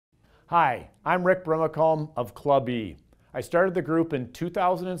Hi, I'm Rick Brimacombe of Club E. I started the group in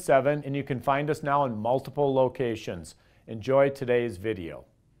 2007 and you can find us now in multiple locations. Enjoy today's video.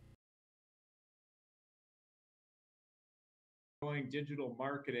 Digital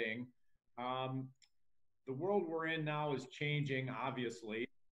marketing. The world we're in now is changing, obviously,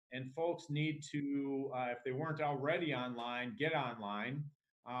 and folks need to, if they weren't already online, get online.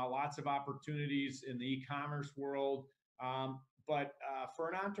 Lots of opportunities in the e-commerce world, but for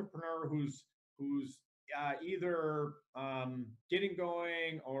an entrepreneur who's either getting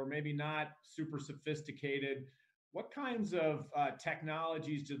going or maybe not super sophisticated, what kinds of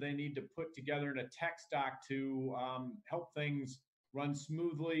technologies do they need to put together in a tech stack to help things run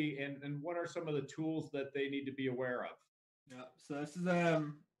smoothly? And what are some of the tools that they need to be aware of? Yeah, so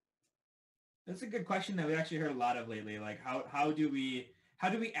that's a good question that we actually heard a lot of lately. Like how do we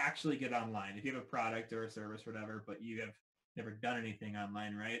actually get online? If you have a product or a service or whatever, but you have never done anything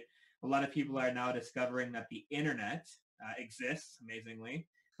online, right? A lot of people are now discovering that the internet exists, amazingly.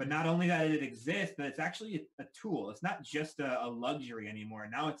 But not only that it exists, but it's actually a tool. It's not just a luxury anymore.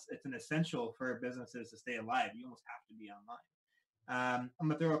 Now it's an essential for businesses to stay alive. You almost have to be online. I'm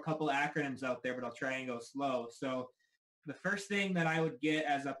going to throw a couple acronyms out there, but I'll try and go slow. So the first thing that I would get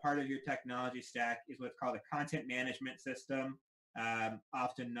as a part of your technology stack is what's called a content management system,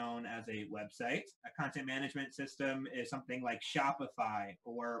 often known as a website. A content management system is something like Shopify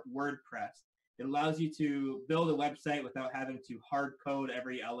or WordPress. It allows you to build a website without having to hard code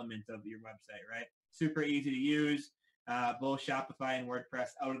every element of your website, right? Super easy to use. Both Shopify and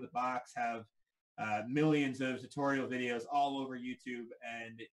WordPress out of the box have millions of tutorial videos all over YouTube,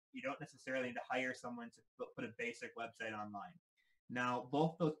 and you don't necessarily need to hire someone to put a basic website online. Now,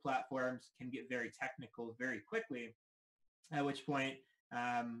 both those platforms can get very technical very quickly, at which point,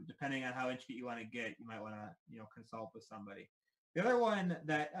 depending on how intricate you want to get, you might want to consult with somebody. The other one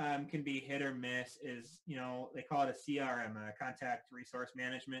that can be hit or miss is, they call it a CRM, a contact resource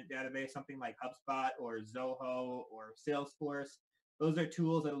management database, something like HubSpot or Zoho or Salesforce. Those are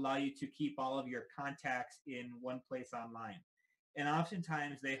tools that allow you to keep all of your contacts in one place online. And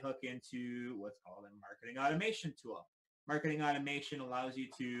oftentimes they hook into what's called a marketing automation tool. Marketing automation allows you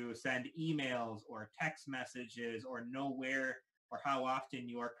to send emails or text messages or know where or how often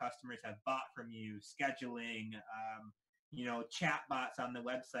your customers have bought from you, scheduling, chat bots on the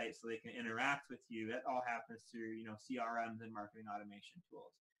website so they can interact with you. That all happens through, CRMs and marketing automation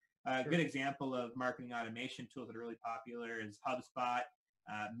tools. A good example of marketing automation tools that are really popular is HubSpot.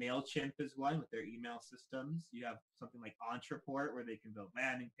 MailChimp is one with their email systems. You have something like Entreport where they can build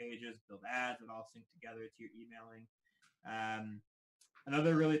landing pages, build ads that all sync together to your emailing.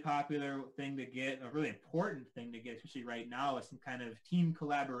 Another really popular thing to get, a really important thing to get, especially right now, is some kind of team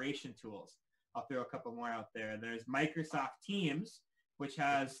collaboration tools. I'll throw a couple more out there. There's Microsoft Teams, which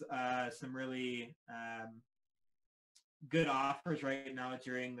has some really good offers right now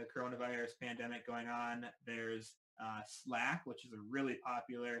during the coronavirus pandemic going on. There's Slack, which is a really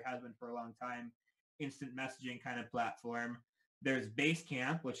popular, has been for a long time, instant messaging kind of platform. There's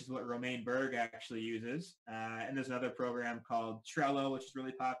Basecamp, which is what Romaine Berg actually uses. And there's another program called Trello, which is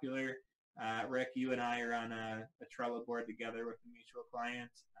really popular. Rick, you and I are on a Trello board together with a mutual client.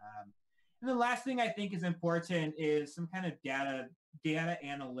 And the last thing I think is important is some kind of data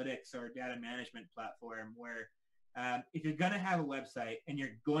analytics or data management platform where if you're going to have a website and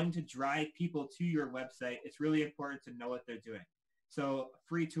you're going to drive people to your website, it's really important to know what they're doing. So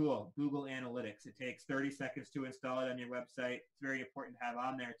free tool, Google Analytics. It takes 30 seconds to install it on your website. It's very important to have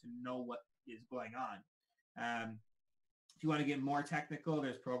on there to know what is going on. If you want to get more technical,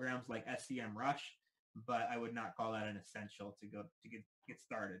 there's programs like SEMrush, but I would not call that an essential to get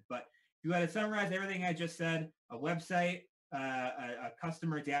started. But if you had to summarize everything I just said, a website, a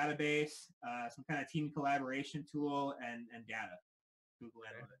customer database, some kind of team collaboration tool, and data, Google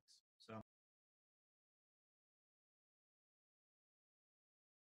Analytics. So